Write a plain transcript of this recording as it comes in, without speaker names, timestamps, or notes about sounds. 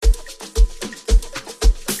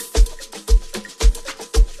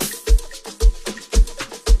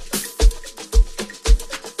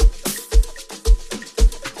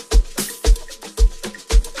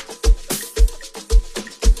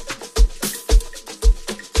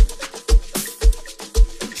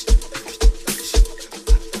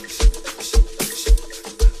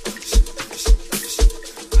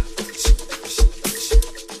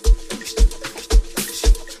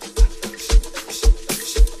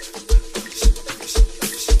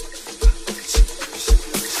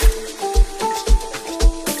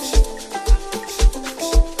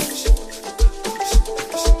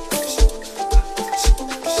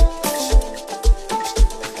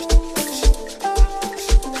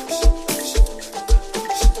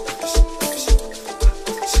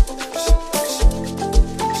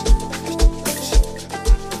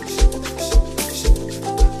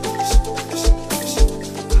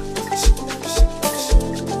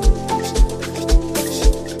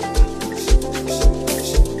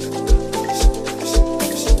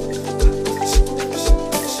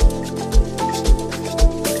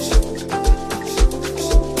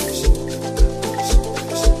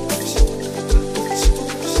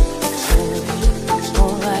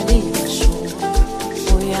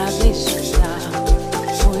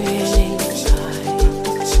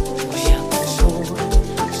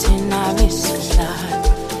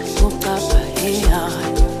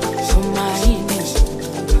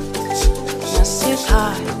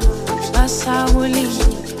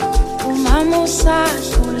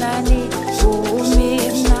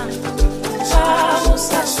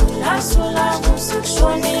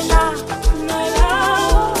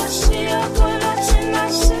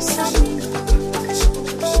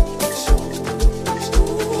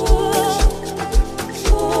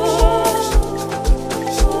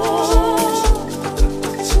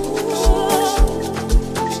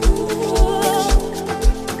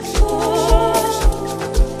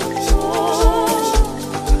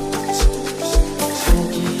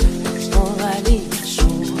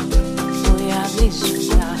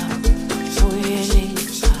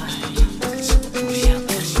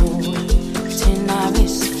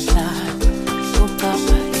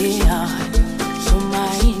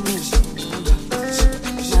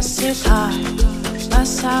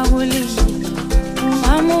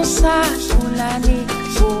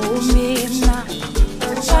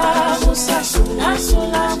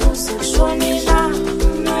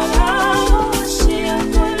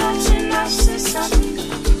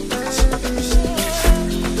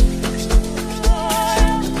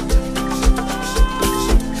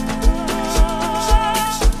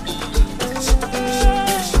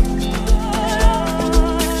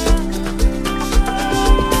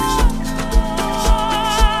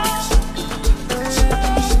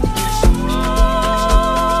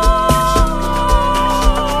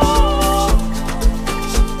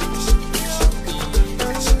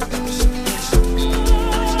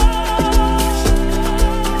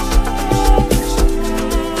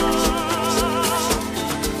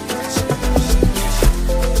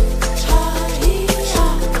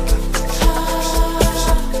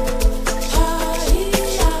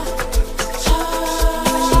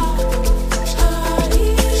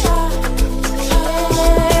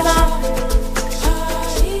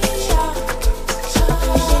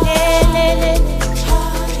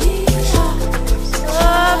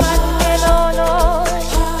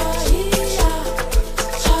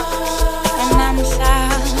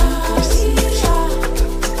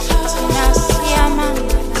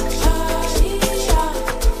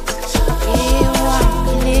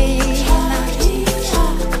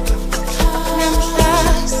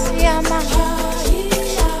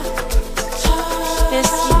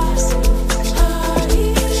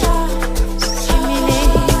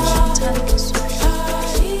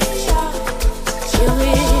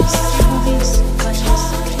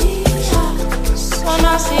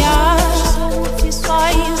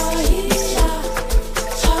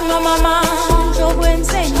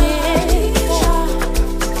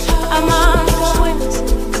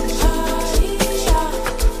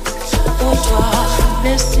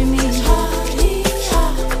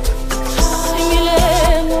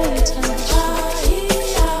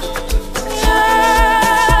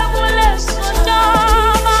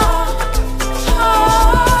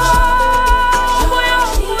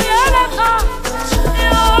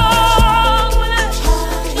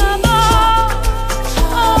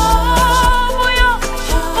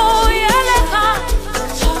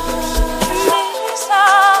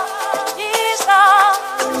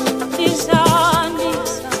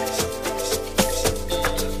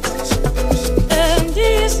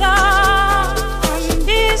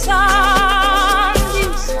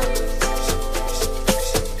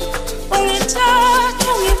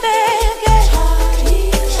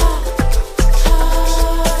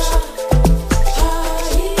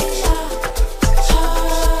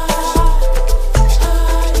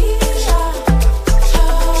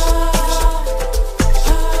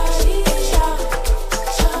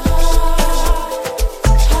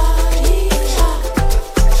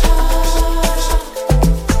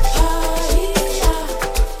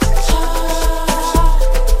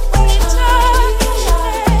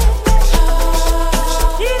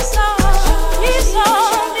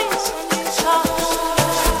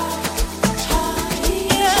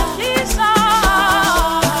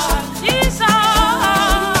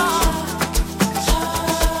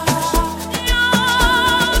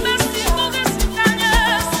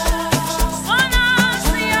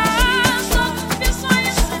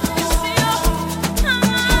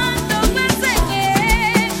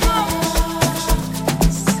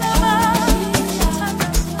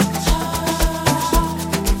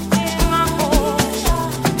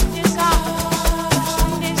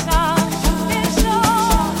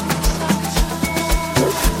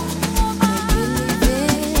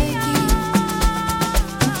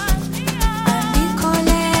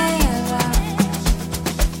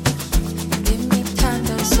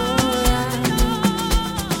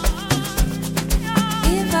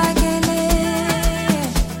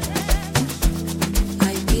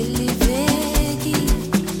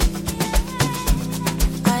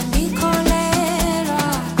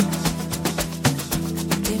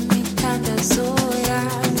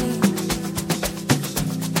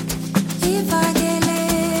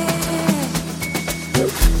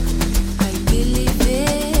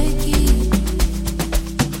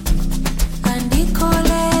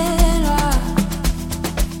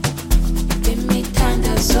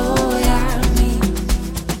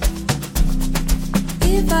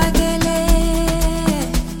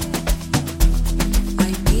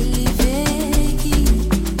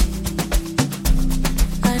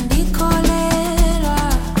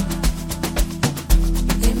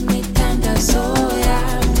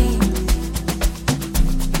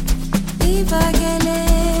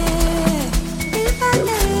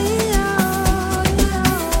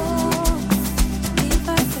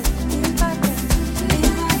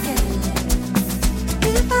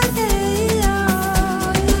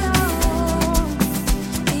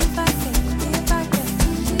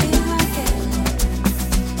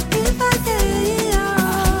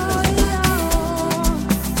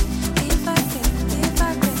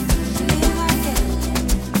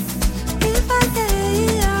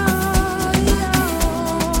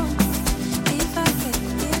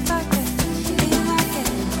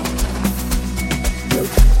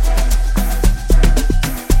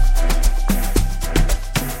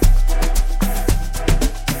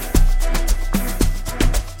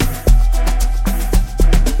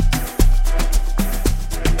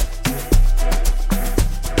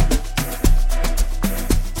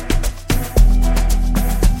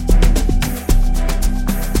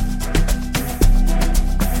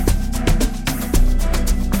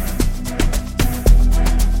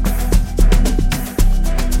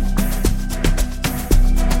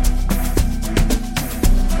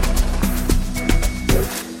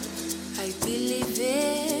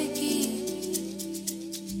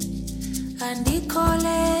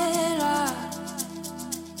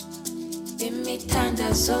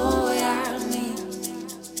soyami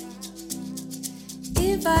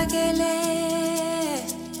ivakele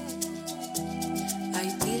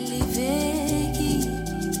ayibhiliveki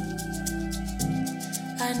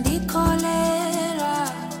andikholelwa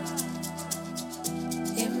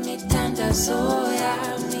imithandazo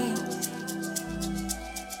yami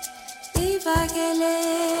ivakele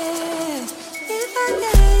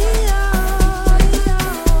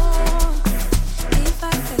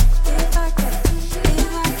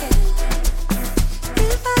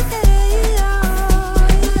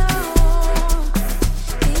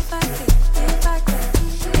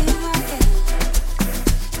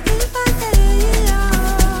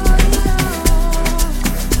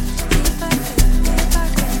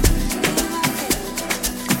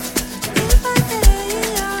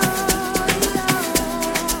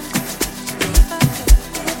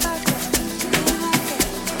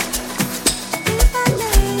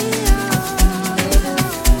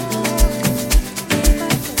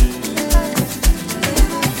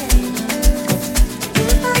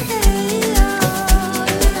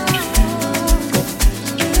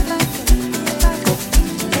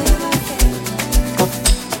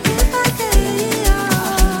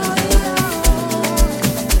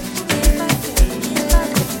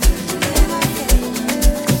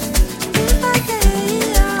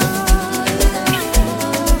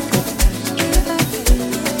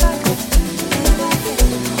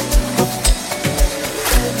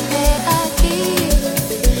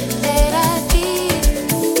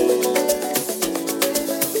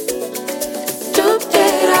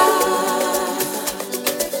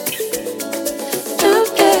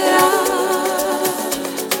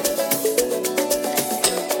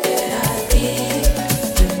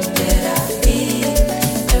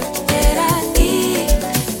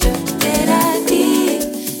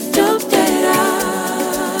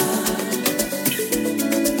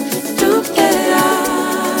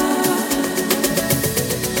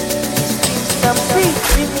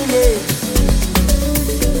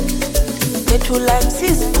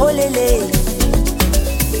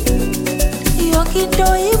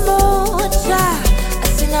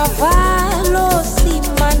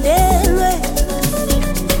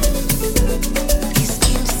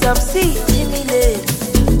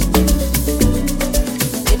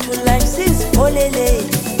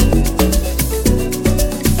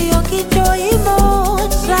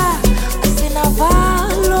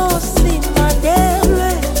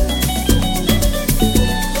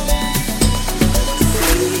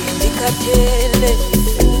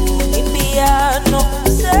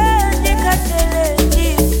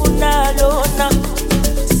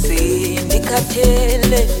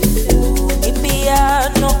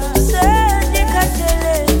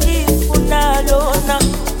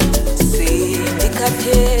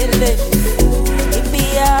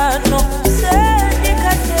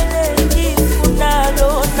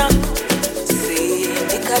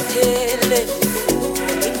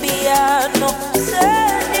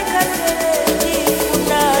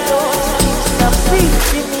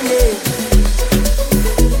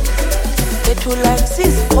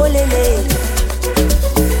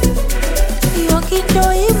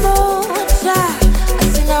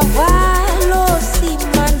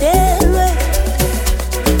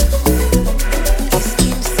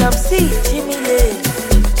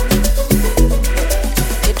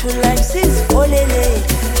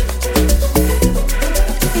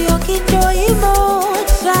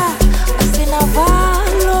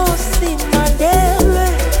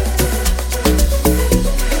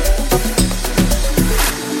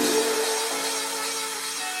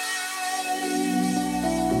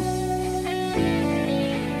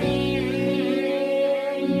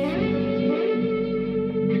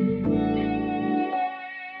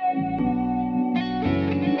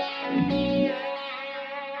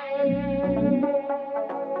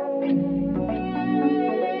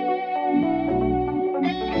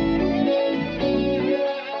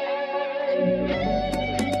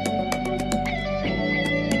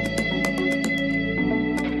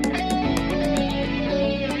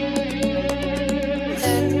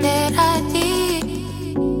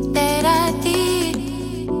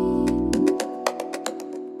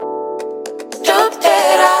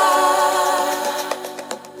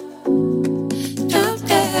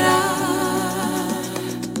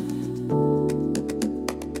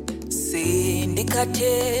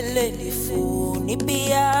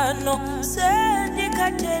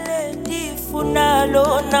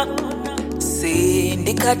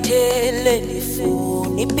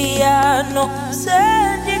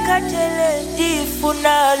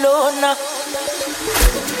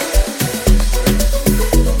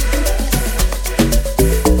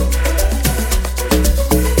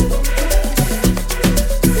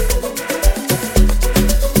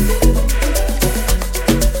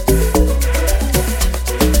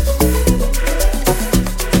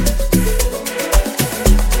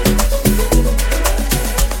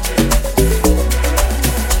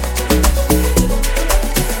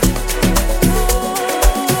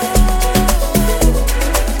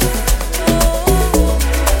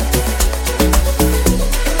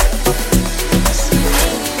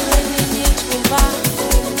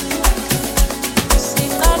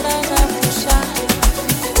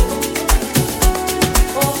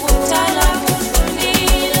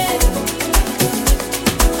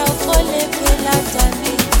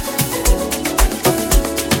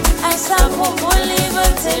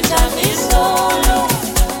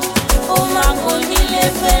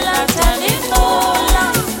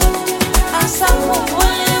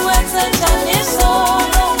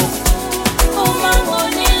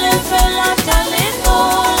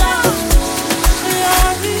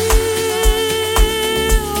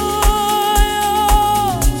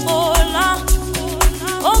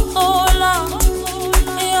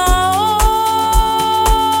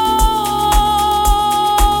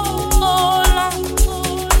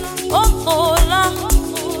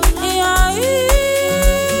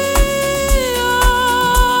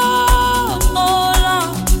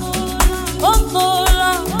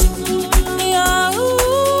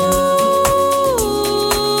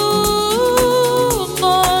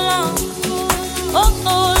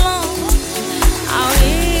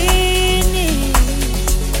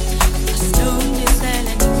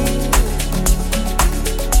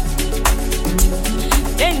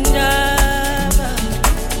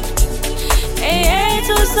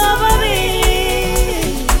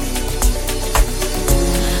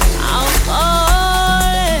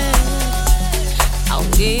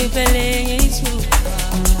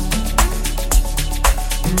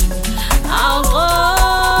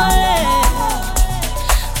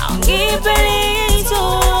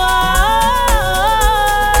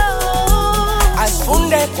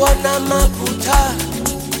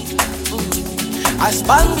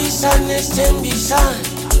Asibambisane sithembisane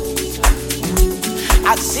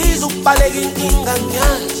akusiza ukubaleka inkinga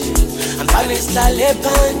nyathi Anifane sihlale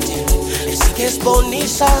phansi Esike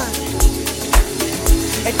sibonisane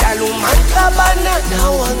Edala umanxabana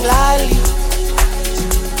nawe angilali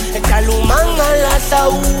Edala umangalahla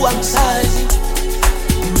uwangisazi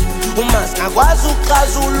Uma singakwazi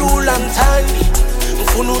ukuxazulula ngithandi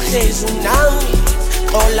Ngifuna uhlezi unami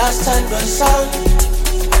Xola sithandwa sami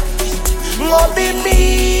Ngoba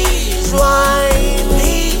imizwa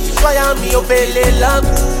yami yovelela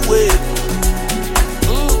kuwe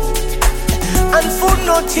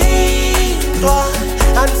Anifuna uthintwa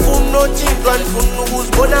Anifuna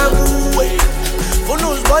ukuzibona kuwe Funa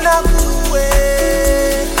uzibona kuwe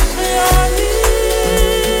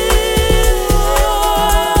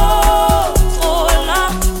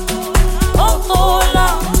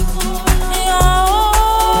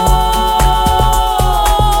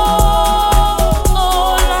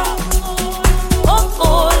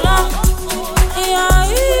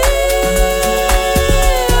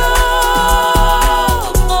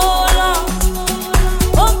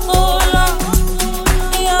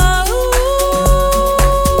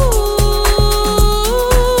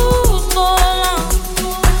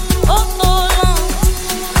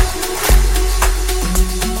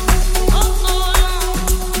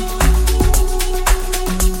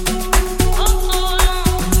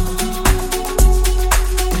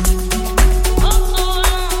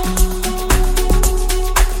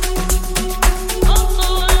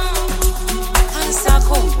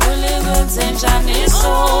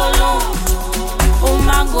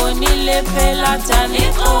Phela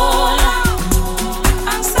tanikola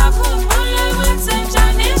Angisakhumbule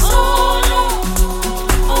kwenzenjani izolo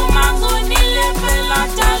Uma ngonile phela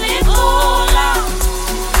tanikola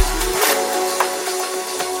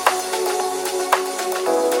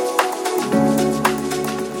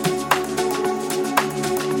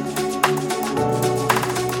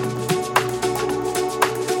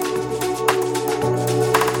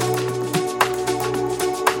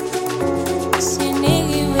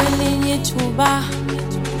Tuba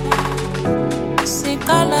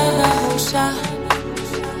Sikala kabusha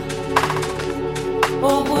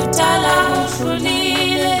Obutala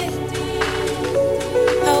buhlulile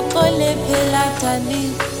Awukole phela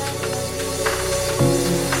tani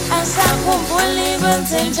Asakhumbuli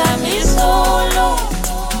kwenzenjani izolo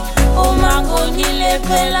Uma ngonile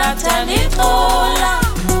phela tani xola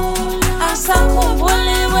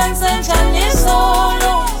Asakhumbuli kwenzenjani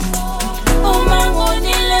izolo Uma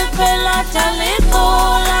ngonile phela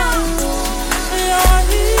talikola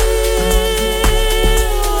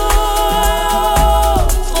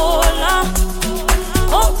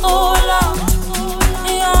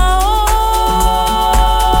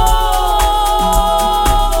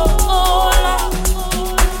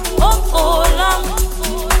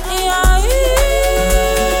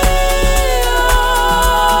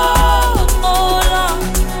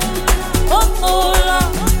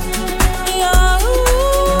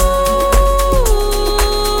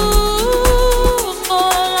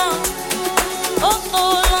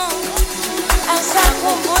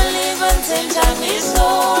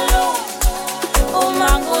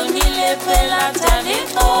Phela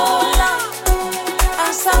tanikola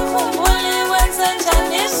Asakhumbuli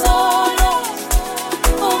kwenzenjani izolo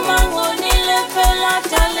Uma ngonile phela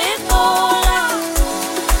tanikola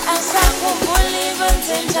Asakhumbuli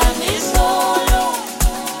kwenzenjani izolo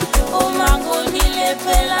Uma ngonile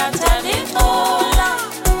phela tanikola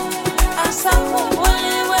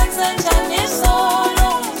Asakhumbuli kwenzenjani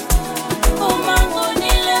izolo Uma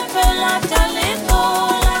ngonile phela tanikola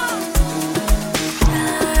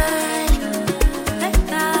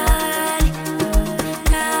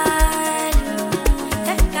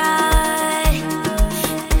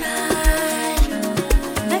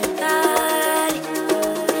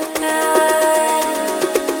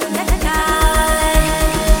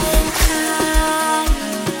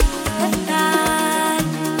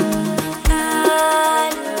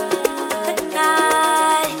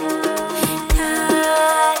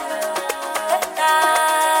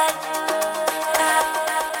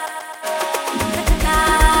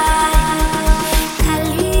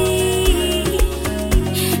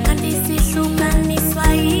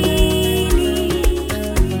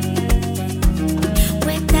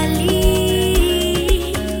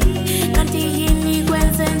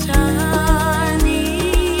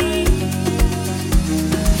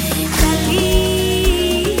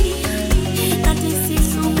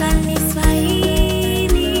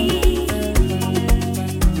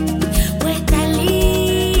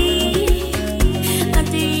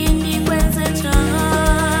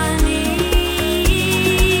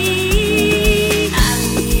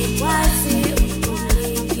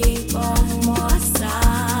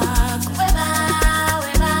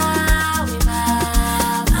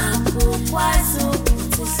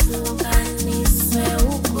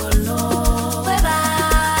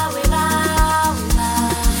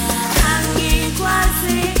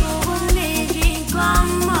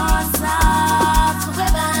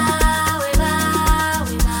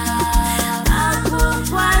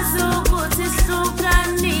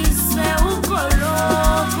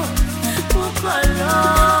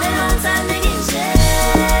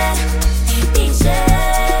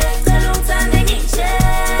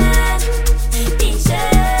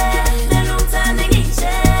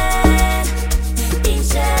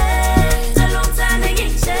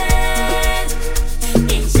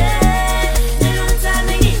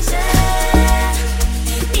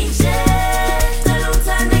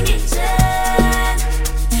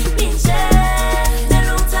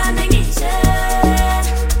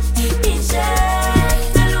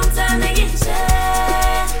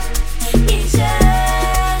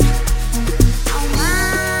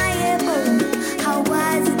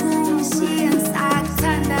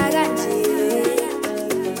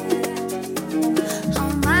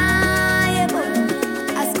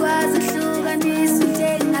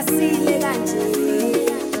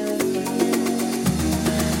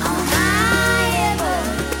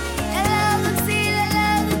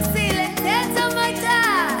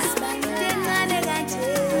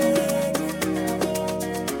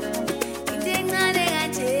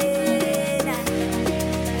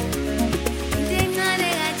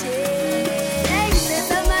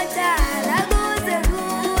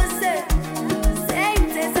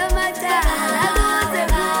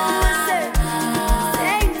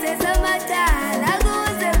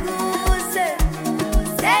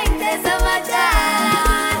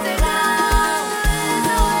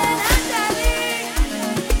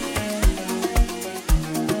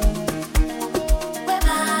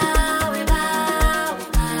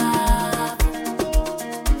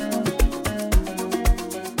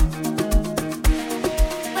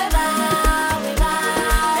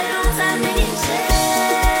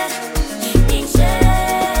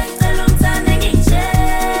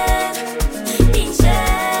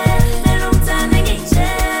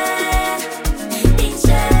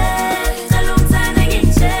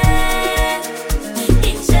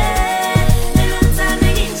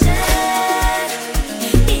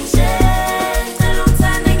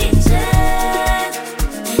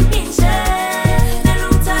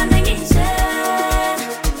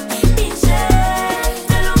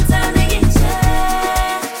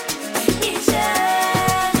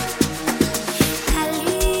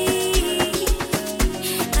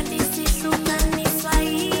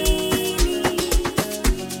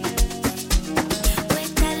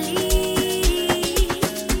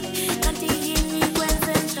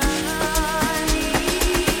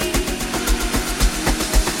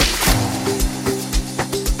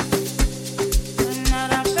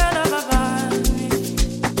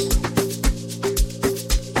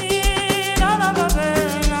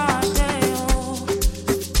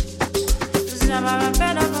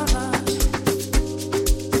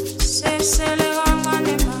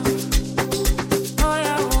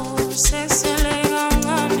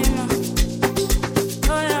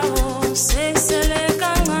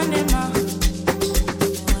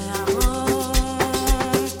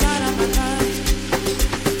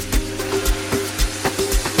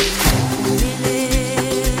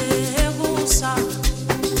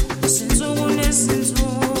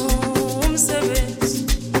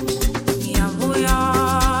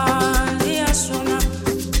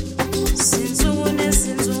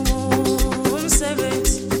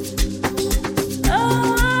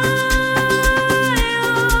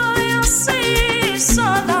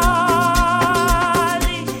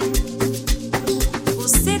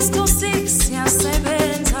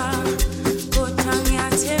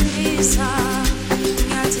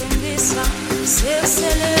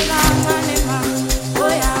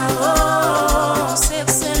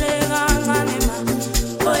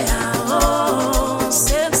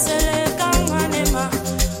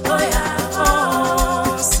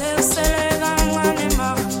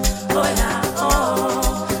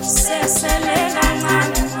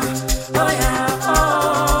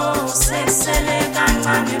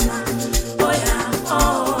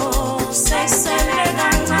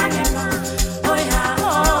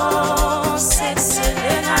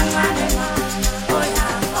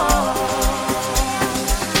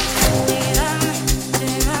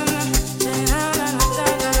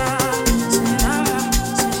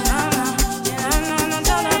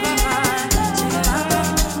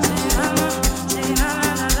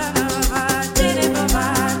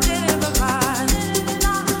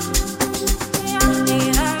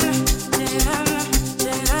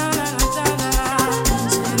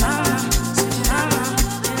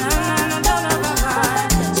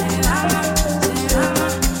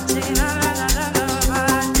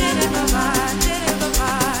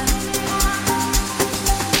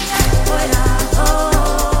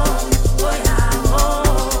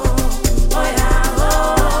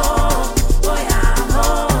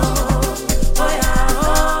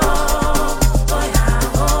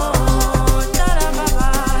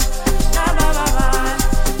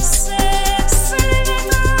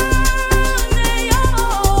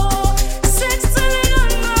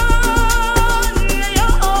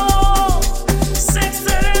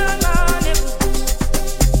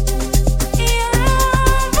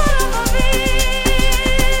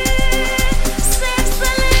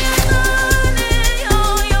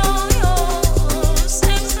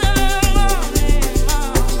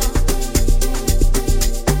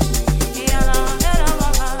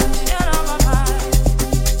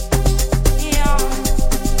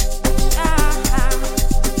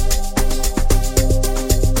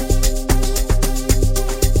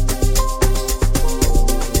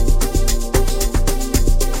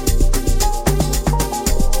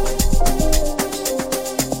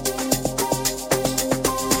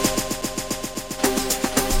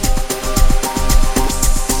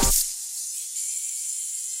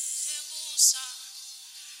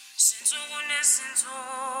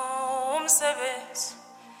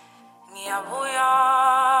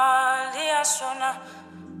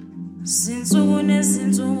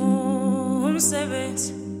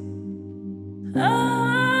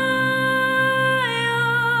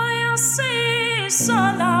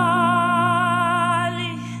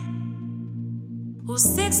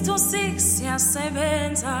U6 to 6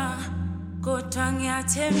 yasebenza kodwa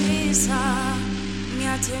ngiyathembisa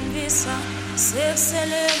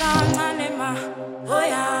sekusele kancane ma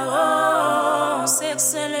oya oh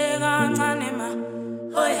sekusele kancane ma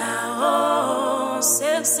oya oh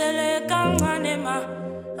sekusele kancane ma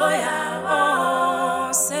oya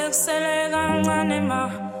oh sekusele kancane ma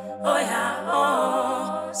oya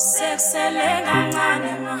oh sekusele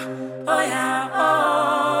kancane ma oya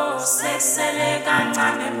oh sekusele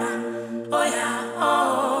kancane ma oya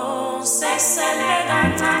oh sekusele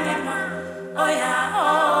kancane ma oya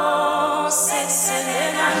oh sekusele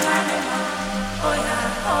kancane ma oya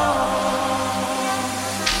oh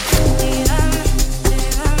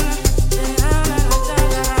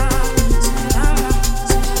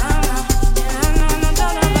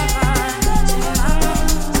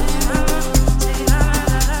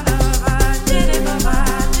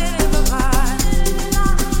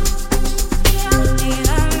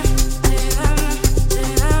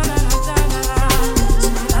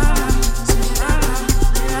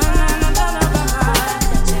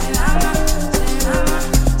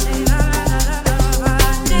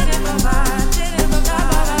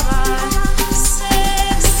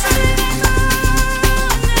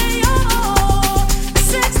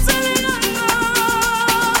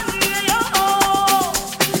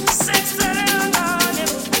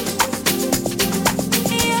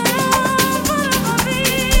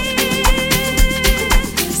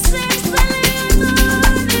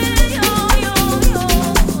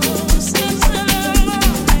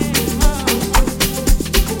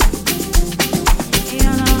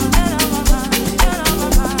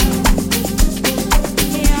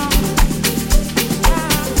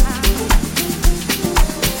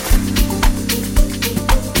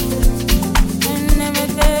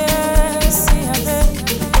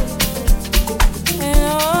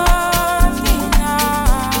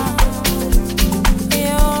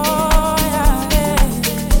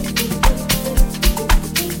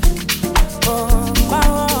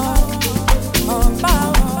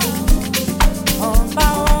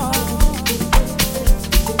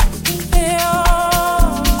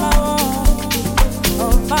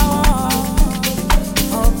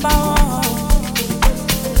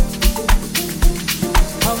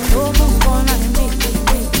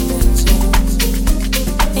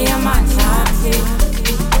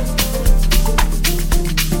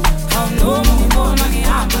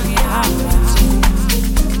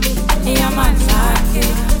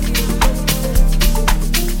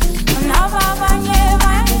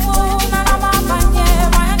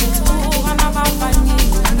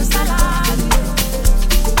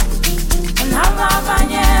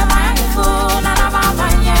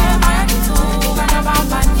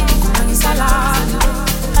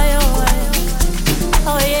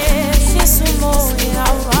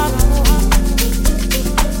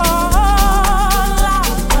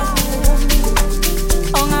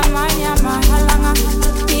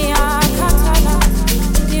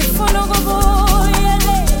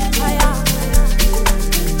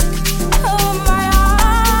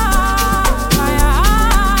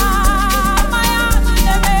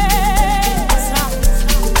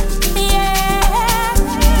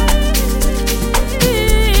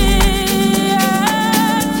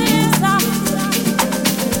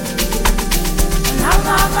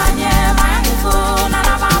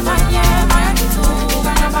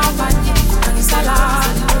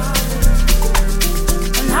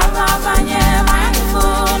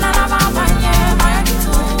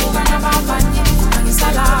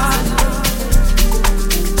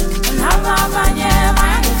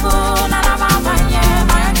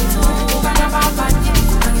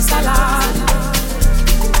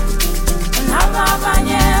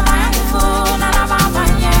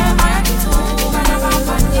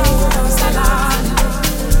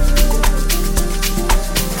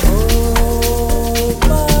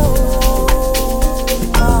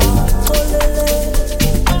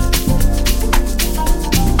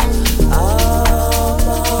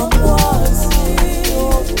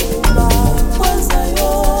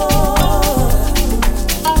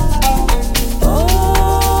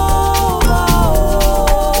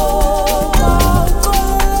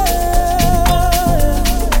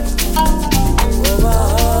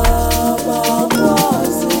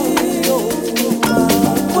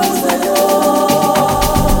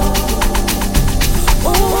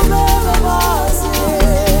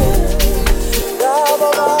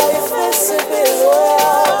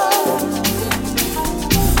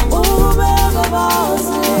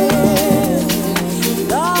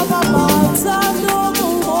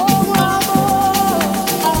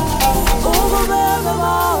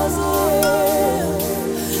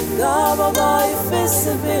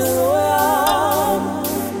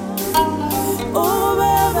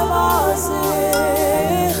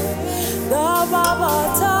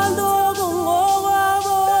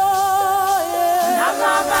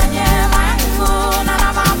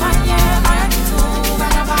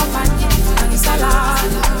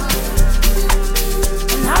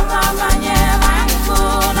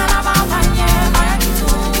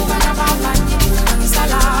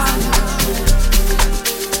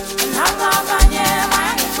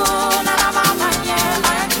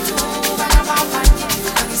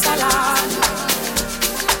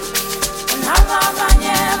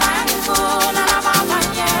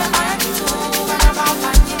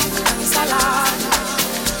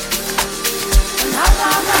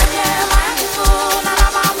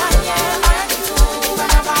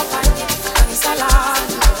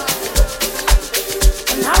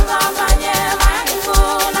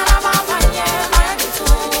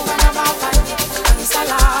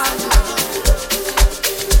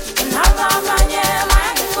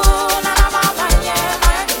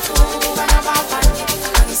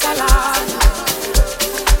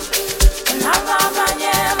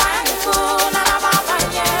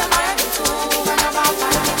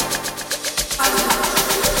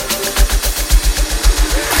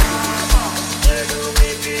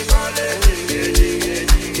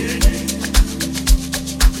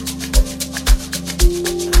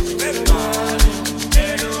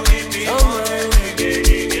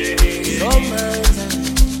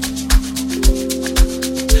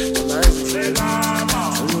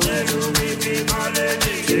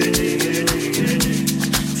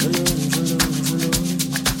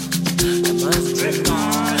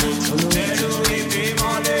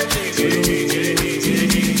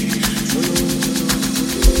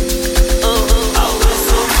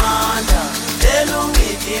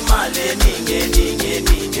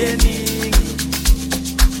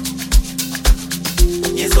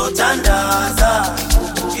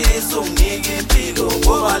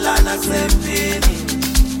nasempini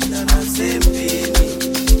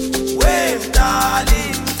wemdali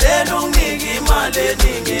tena unginike imali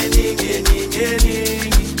eningi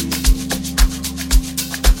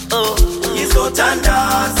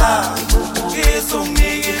ngizothandaza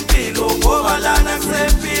ngisunginike impilo ngoba lana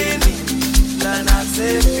kusempini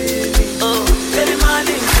phela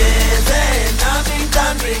imali ngeze nami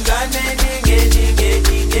ngithanda ingane eningi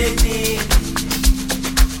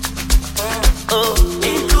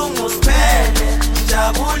inhlungu siphele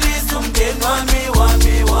jabulisa umndeni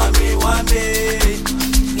wami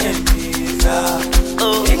ngempila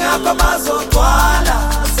ingakho bazogcwala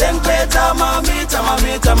sengiphetha amamitha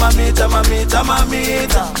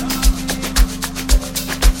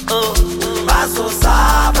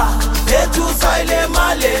bazosaba bethu sayile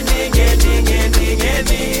mali eningi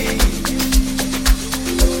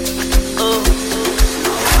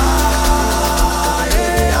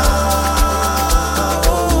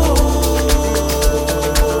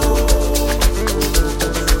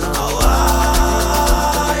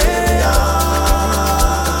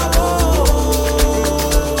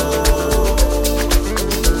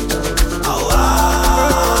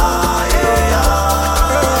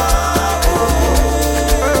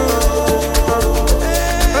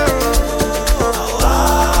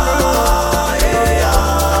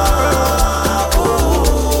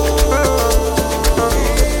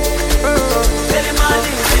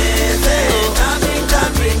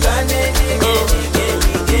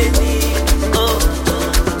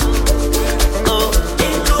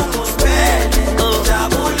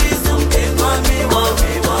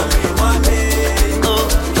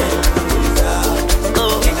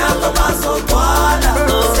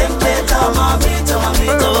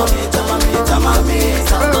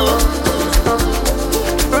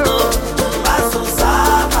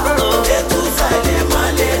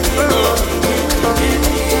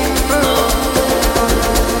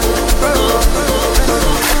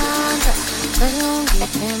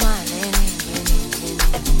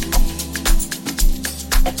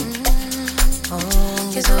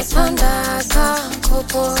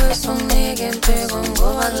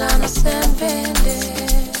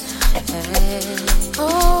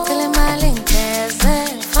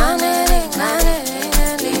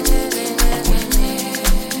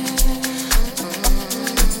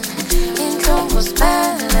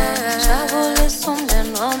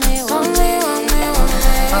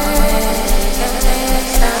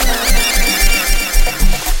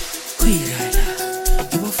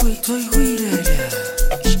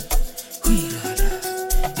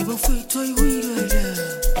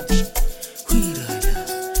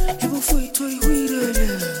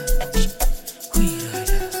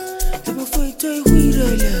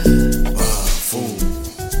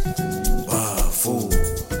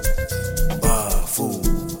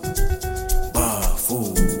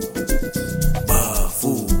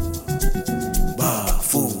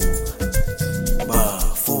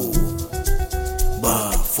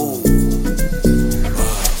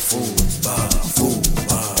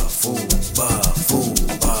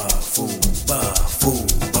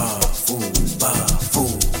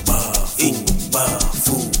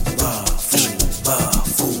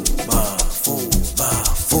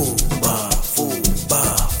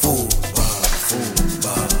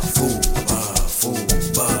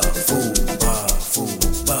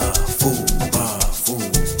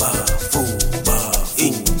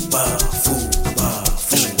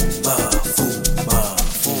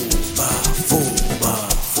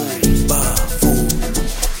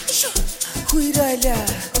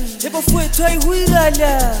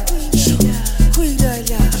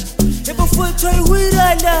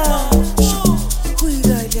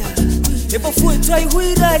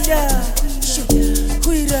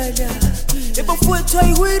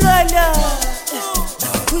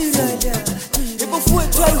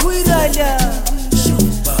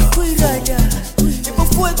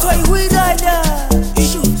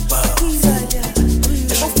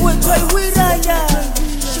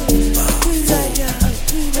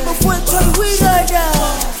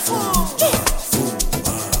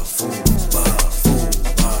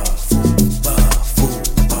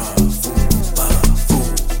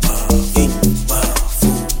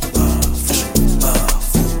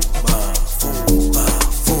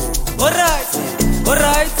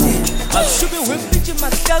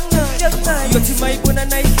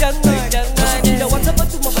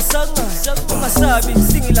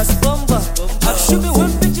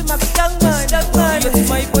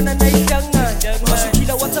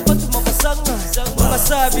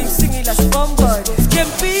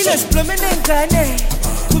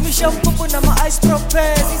Kumisha mpopo na ma ice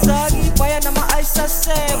tropez izagi paya na ma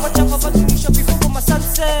isase kwajama badumisha before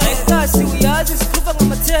sunset ayikasi uyazi sikhuluma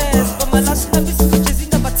ngamathezi bamalasi nabisizijezi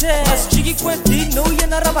nabathezi asijiki kwendini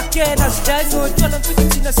noyena rabakena sijayi ngotshwala mfika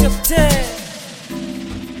thina siyakuthela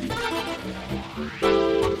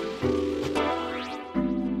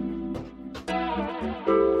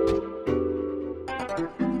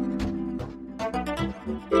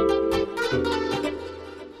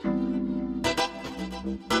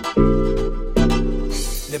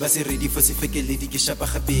ba se ready for se fekeledi ke shapa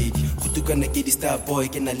gabedi go tukana ke di star boy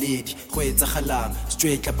ke na ledi go etsa galang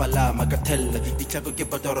straight la palama ka thella ditlhako ke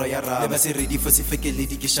patoro ya rama ba se ready for se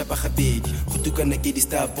fekeledi ke shapa gabedi go tukana ke di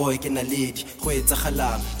star boy ke na ledi go etsa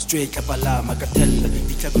galang straight la palama ka thella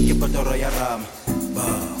ditlhako ke patoro ya rama ba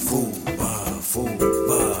fu ba fu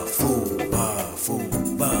ba fu ba fu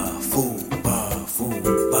ba fu ba fu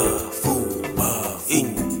ba fu ba in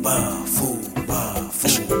ba fu ba fu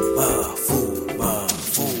ba fu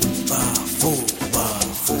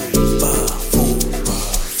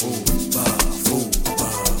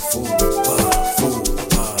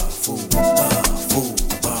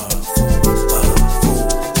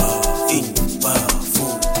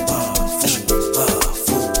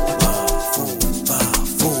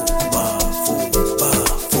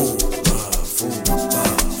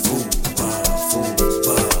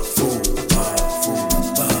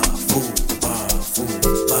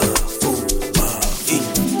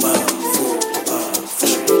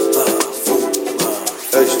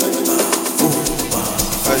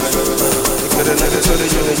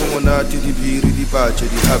Di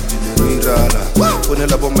happy le mirala pone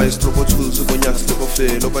la bomba maestro bo tsuzu bo nyax le bo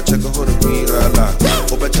felo ba cheka hore mirala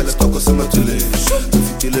o ba tshela toko se matsele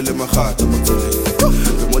fitile le magata mo tsele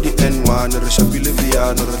re mo di N1 re shapile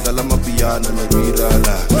piano re dlala mapiano le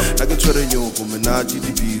mirala na ke tshwere nyoko menati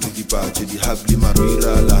di biri di patche di happy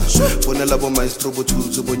mirala pone la bomba maestro bo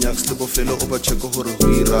tsuzu bo nyax le bo felo o ba cheka hore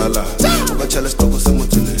mirala o ba tshela toko se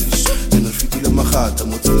matsele re fitile magata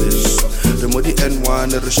mo tsele re mo di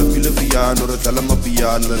N1 re shapile piano re dlala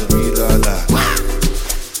mapiano le mirala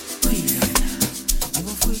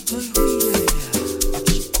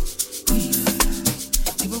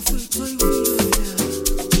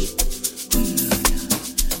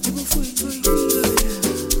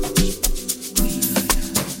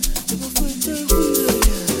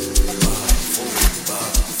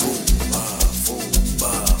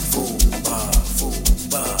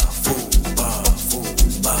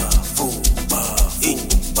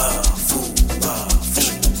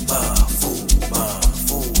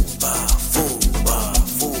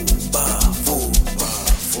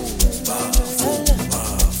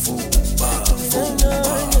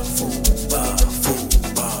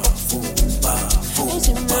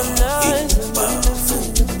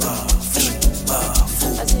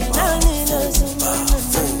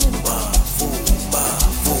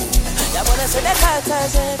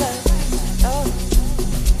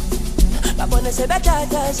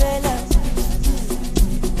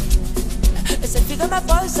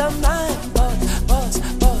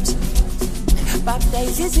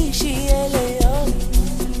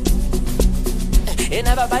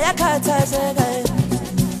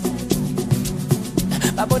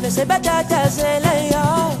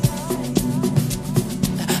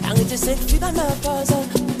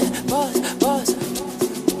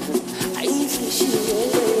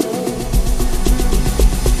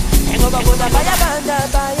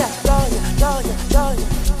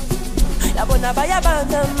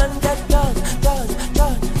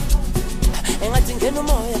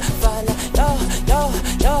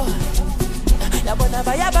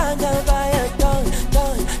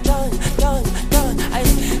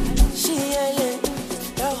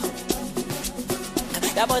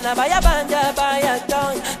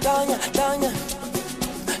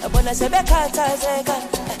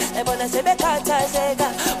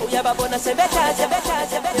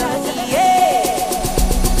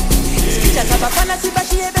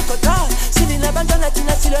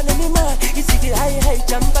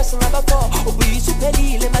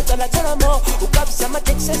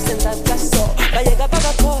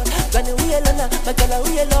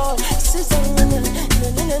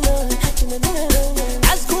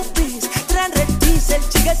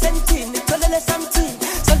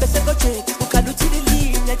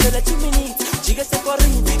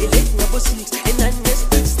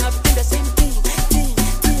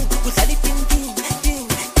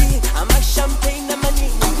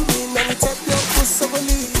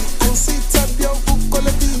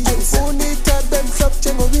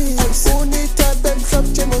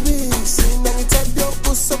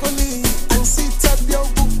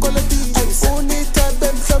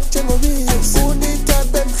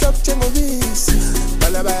Movies.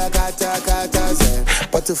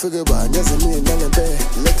 bathi ufike banyaze mina ngempe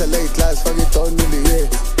letha late class fake donuli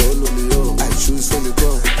donuli I choose for the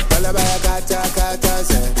go bala baya kata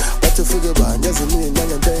ze bathi ufike banyaze mina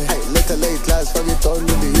ngempe letha late class fake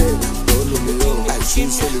donuli I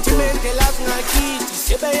choose for the go timende las ngakithi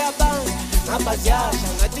sebe yabanga ngabaziyasha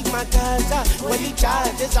ngathi kumakaza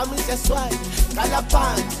welijaze zami zeswayi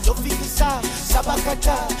kalaphansi zofikisa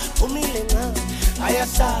sabakata umile nga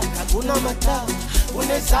ayasaka kunamata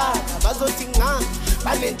unezaka bazothi nga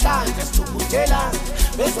banenhlanhla sithukuthelana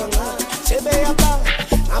bezwa nga sebe yabanga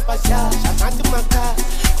ngabaziyasha ngathi kumakaza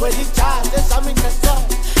welijaze zami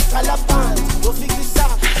zeswayi kalaphansi zofikisa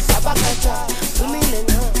sabakata umile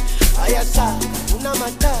nga ayasaka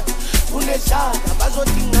kunamata unezaka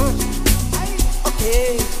bazothi nga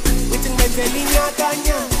okay within mentelinha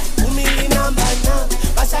kanya umili nambana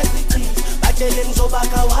basasithi batele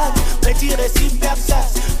mzobaka wami bethi recipe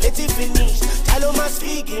absas bethi finish talo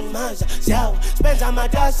masfiki maza siyawa spenza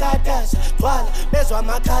amatasa twala bezwa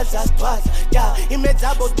amakhaza sitwaza ya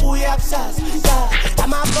imedzabo buya kusasa ya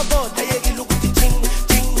amaboboda yekile ukuthi ting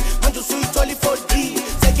manje usuyithola i-4D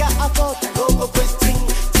sekuya afford lokho kwesting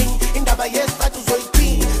indaba yesithathu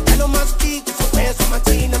uzoyiphina talo masfiki uzobhezwa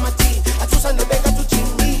amathina asusa nobeka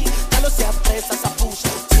tuchini talo siyapresa sapusha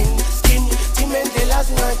skin timendela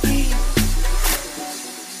zingaki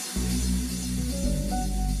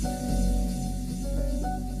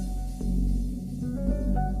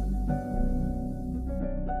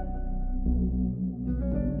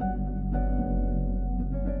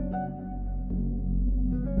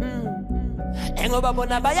Engoba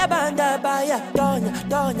bona bayabanda baya donya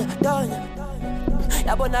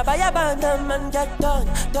yabona bayabanda man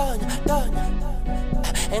donya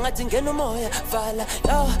engathi ngena umoya vala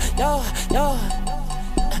yo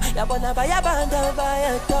yabona bayabanda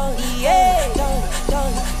baya donya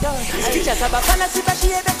asija sabafana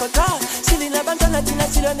sibashiye bekontrol silina abantwana thina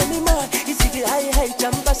silwa nemimoya isithi hayi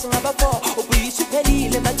jumpa singabapho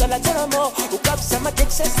ubuyisuphelile macala theramo ukabisa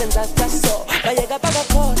ama-texas senza kaso bayeka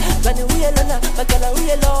bakakhona bani uyelona bacala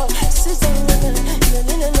uyelo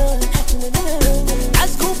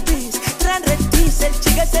ascoopis 300 diesel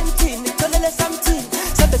chika sentini tholele something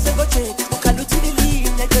sabe sengoje ukhala uthilili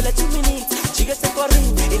ngecela 2 minutes chika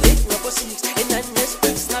senkorini elate ngobo 6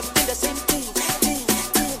 enane snap in the same thing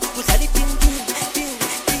udlala iting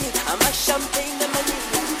ama-champagne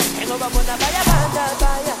amaningi engoba bona bayabanda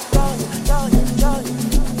baya donya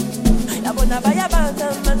yabona bayabanda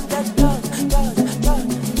man donya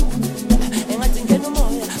engathi ngena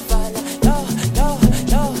umoya vala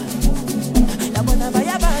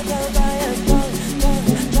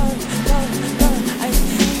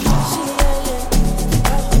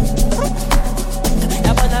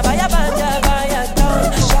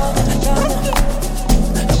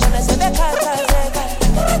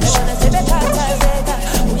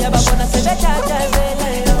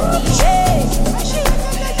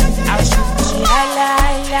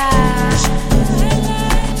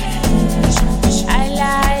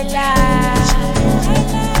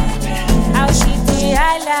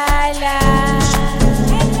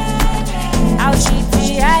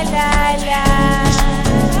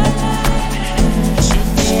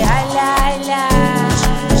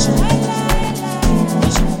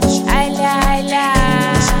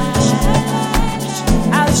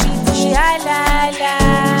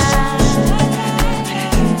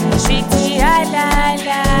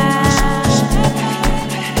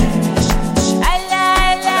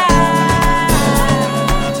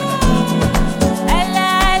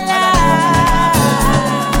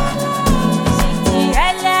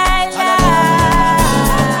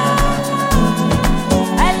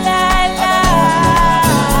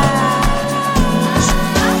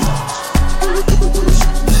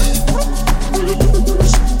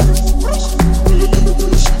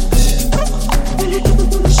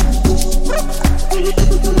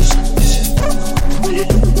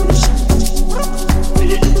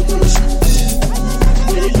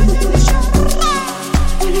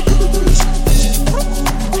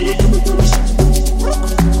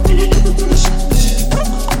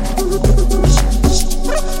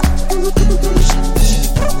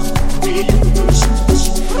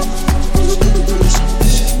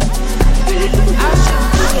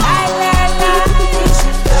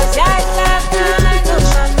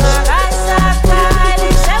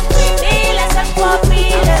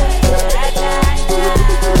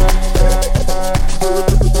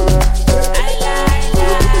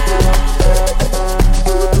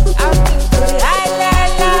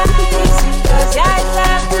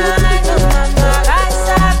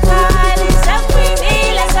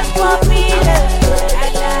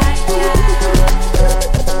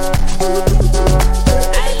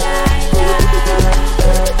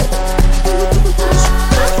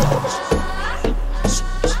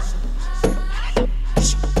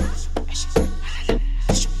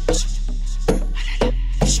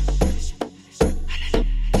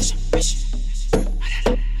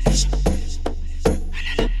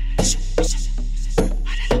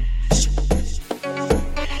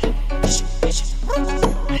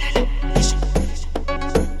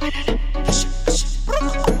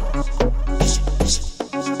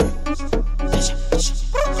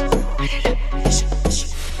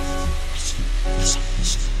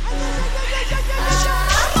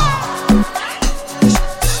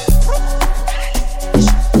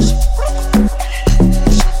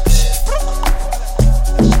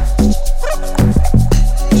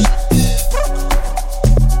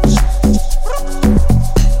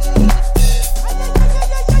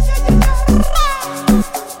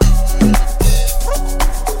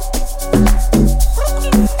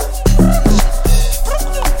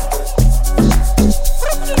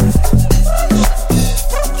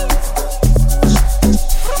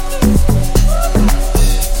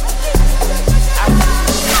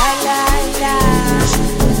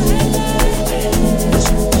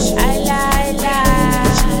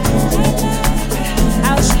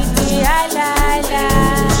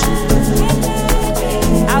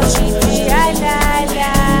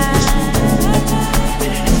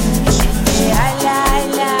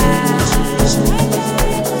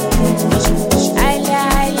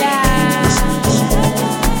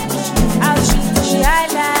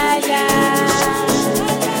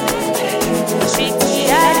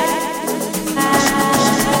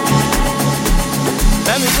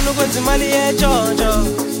kwenza imali yejojo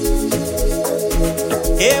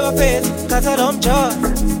ebafethu khatha lo mjojo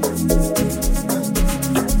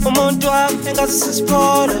umuntu wami engazi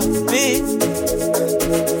sisipholo B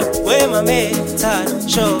wemame thanda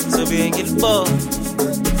show zobe ngilibona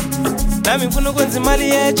nami ngifuna ukwenza imali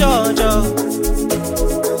yejojo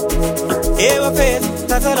ebafethu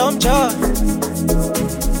khatha lo mjojo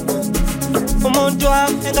umuntu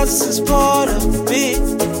wami engazi sisipholo B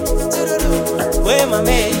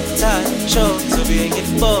wemame thanda show zobe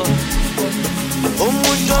ngilibona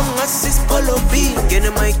umuntu angasisipolo B ngene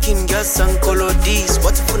mike ngiyasankolodis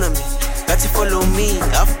wathifuna mina ngathi follow me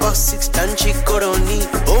 6:30 danchikoroni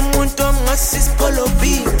umuntu angasisipolo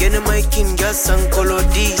B ngene mike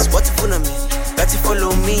ngiyasankolodis wathifuna mina ngathi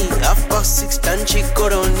follow me 6:30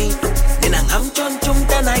 danchikoroni mina ngamtshontsha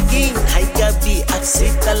umntana kimi hayikabi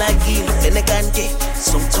akusikala kimi vene kanti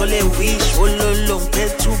somthole wish ololo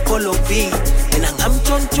ngiphethe upolo B mina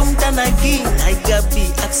ngamtshontsha umntana kimi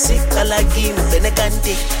hayikabi akusikala kimi vene kanti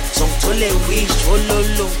somthole wish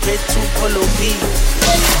ololo ngiphethe upolo B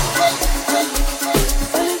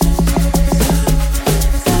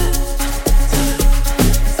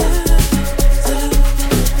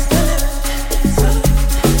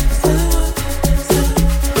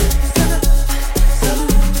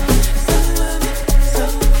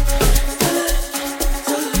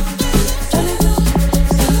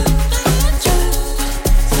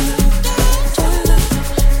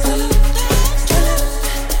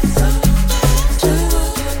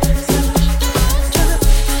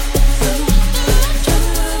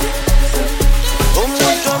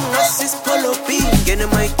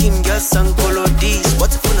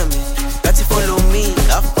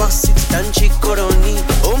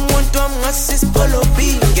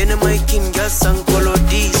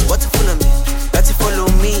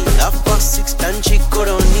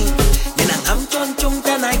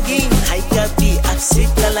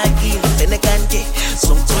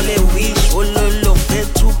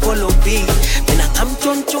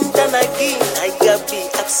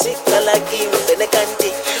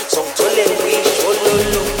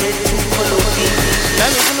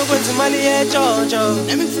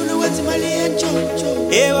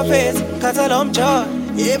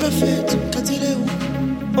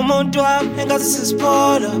umuntu wami engazi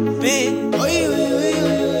sisipholo B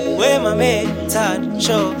wemame thanda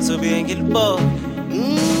show zobe ngilibona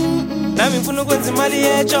nami ngifuna ukwenza imali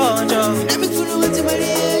yejojo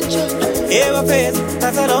ebafethu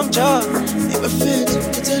khatha lo mjojo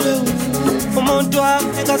umuntu wami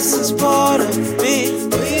engazi sisipholo B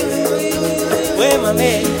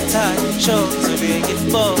wemame thanda show zobe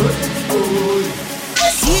ngilibona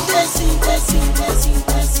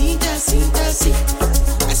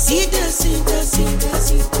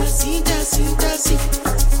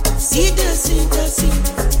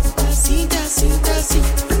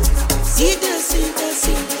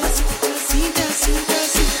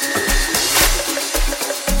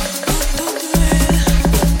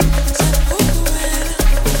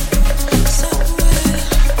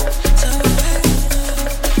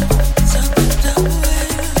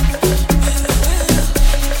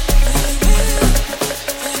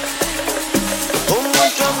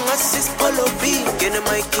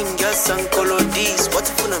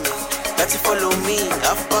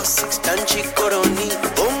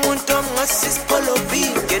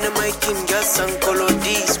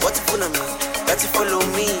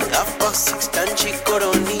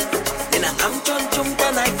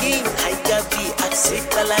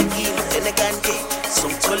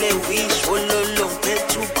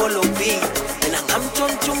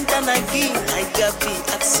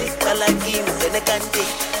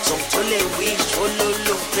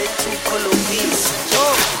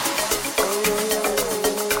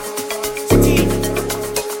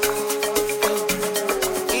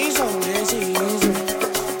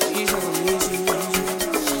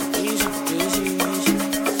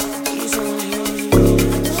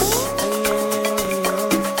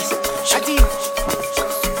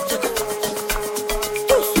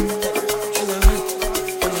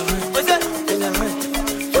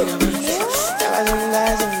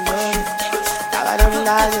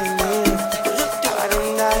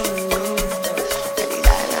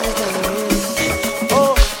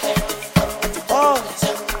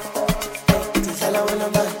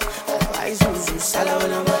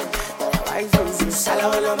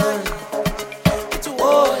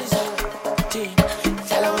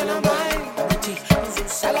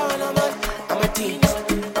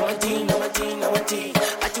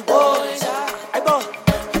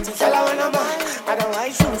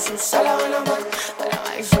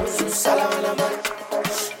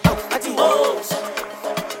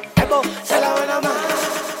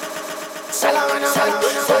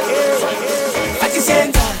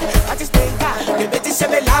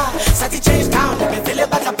semela sathi change down ngivele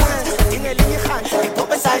badla phansi dingelinye ihanda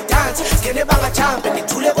ngiphope side dance skene bangajump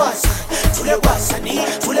ngithule kwasa thule kwasa ni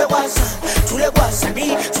thule kwasa thule kwasa ni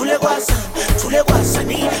thule kwasa thule kwasa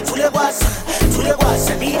ni thule kwasa thule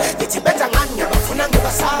kwasa ni ngithi benza ngani ngiyabafuna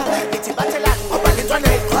ngibasala ngithi bathelani ngoba lentwana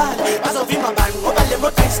iqala bazovimba bani ngoba le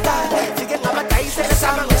moto istyle fike ngabadayisele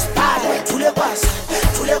sama ngesiphala thule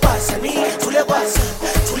kwasa ni thule kwasa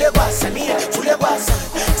ni thule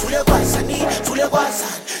kwasa ni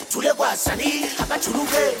thule kwasa ni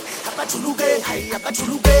abajuluke hayi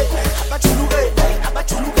abajuluke ngeke basifike ngeke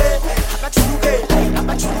basifike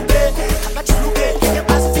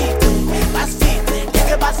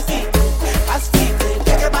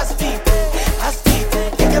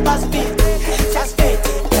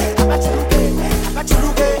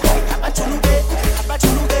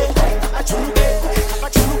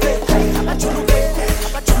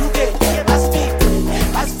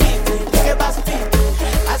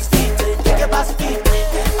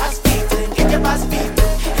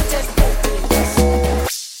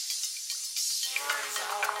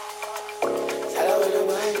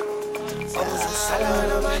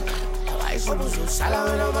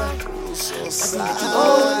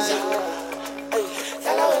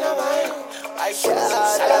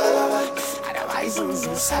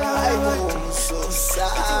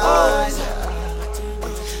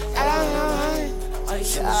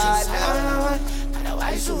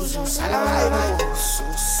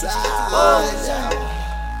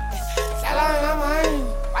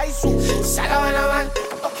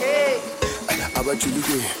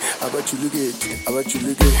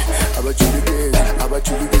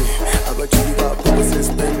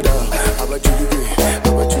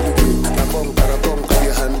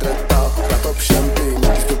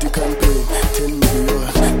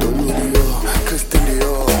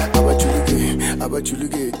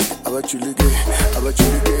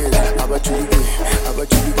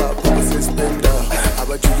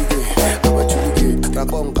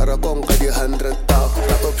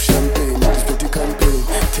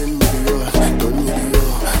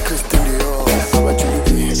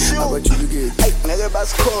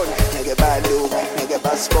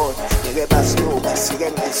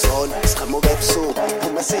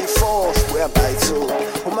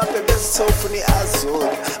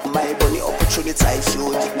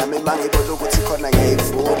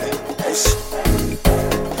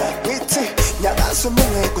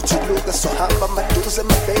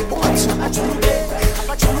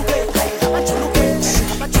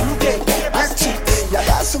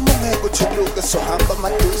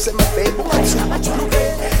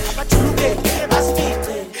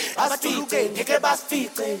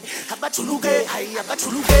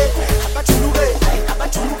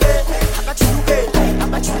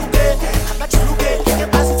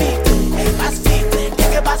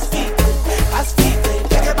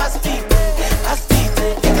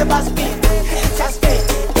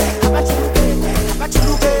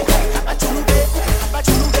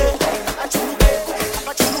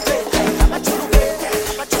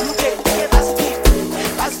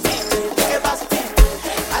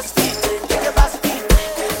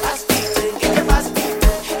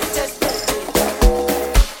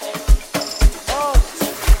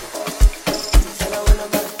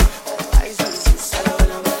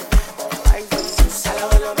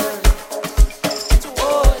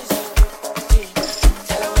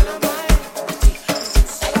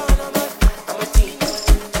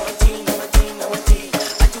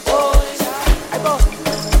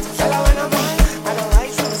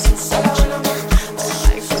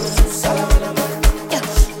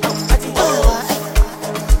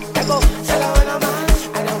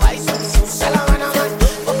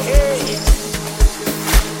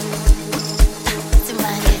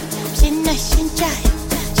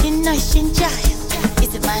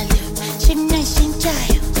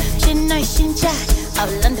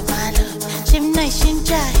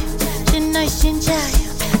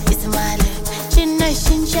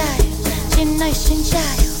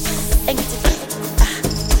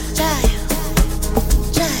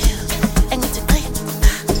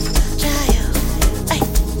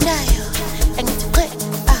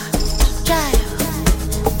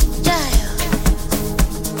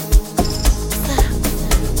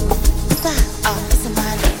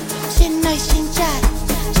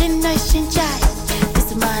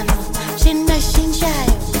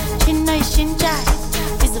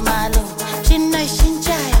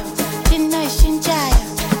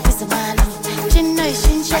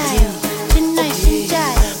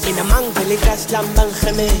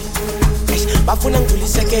bafuna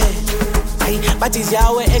ngiduliseke hayi bathi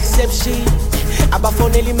ziyawe exception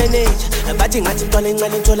abafonela imanager bathi ngathi ntwana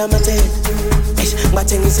encane nthola amathela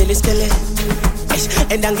ngibathengisela isikelele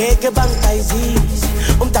and angeke bangibhayizise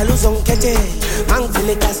umdala uzongikhethela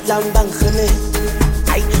ngangivile egasi lami bangihemela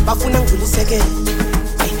hayi bafuna ngivulisekele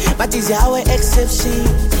bathi ziyawe exception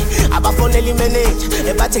abafonela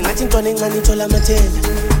imanager bathi ngathi ntwana encane nthola amathela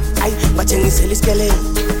hayi ngibathengisela isikelele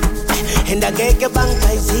and angeke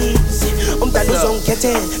bangibhayizise umdala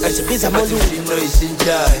uzongikhethela ngizibiza molungu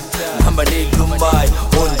isinjayo hamba nelumayo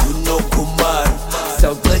ondunokhumana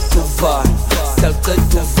sawuqeda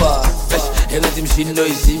uvala engathi mshini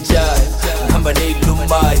isinjayo hamba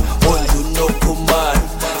nelumayo ondunokhumana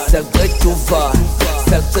sawuqeda uvala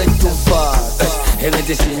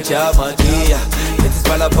engathi sinjama ngiya lethi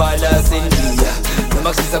siphalaphala sendiya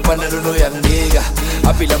noma kusisa kufana lolo yanginika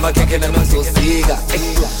aphila amakhekhe nami ngizosika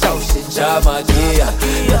shawushinjama ngiya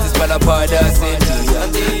lethi siphalaphala sendiya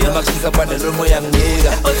noma kusisa kufana lolo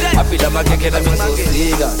yanginika aphila amakhekhe nami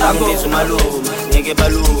ngizosika angibiza umalume ngeke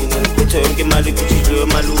balume uthe yonke imali kujidliwe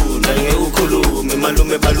malume ngeke ukhulume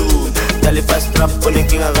malume balume dale fast trap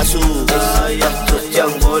konenkinga kasuke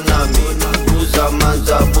yangibona mina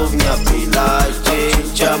uzamanza bomnyaphila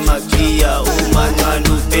chama kia umancane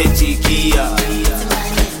upetikia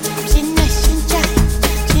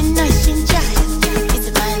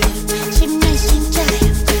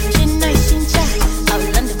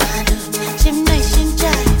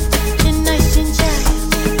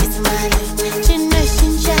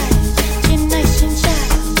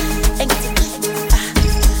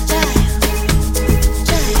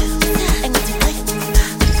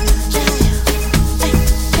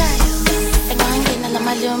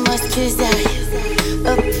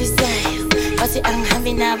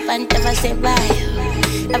abantu abasebayo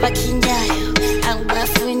abakhinyayo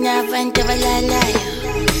angibafuna abantu abalalayo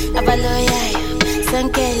abaloyayo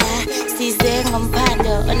sonke la size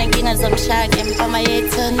ngomphando onenkinga zomshaka empama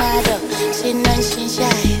yetornado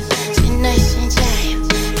shinoshintshayo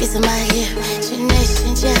izimali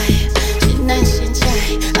shinoshintshayo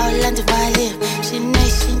awulanda imali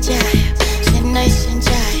shinoshintshayo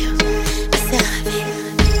shinoshintshayo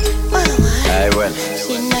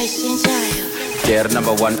Gear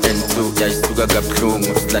number 1 and 2, yayisuka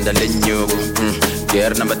kabuhlungu silanda lenyuku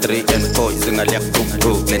Gear number 3 and 4,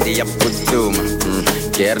 izingaliyakubhuku lenti yaphuthuma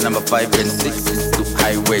Gear number 5 and 6,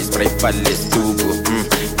 highways, brayifale stubu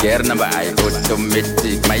Gear number I,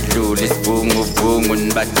 automatic, mayidlula isibhungubhungu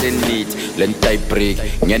nibahlenithi lenta ibreak,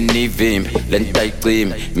 ngiyanivimbi, lenta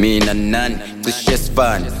icimi mina nani, cishe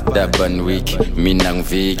sifane dabani wiki, mina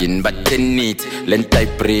ngiviki nibahlenithi lenta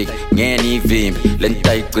ibreak, ngiyanivimbi,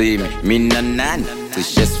 lenta icimi mina nani,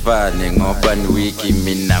 cishe sifane ngobani wiki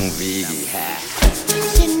mina ngiviki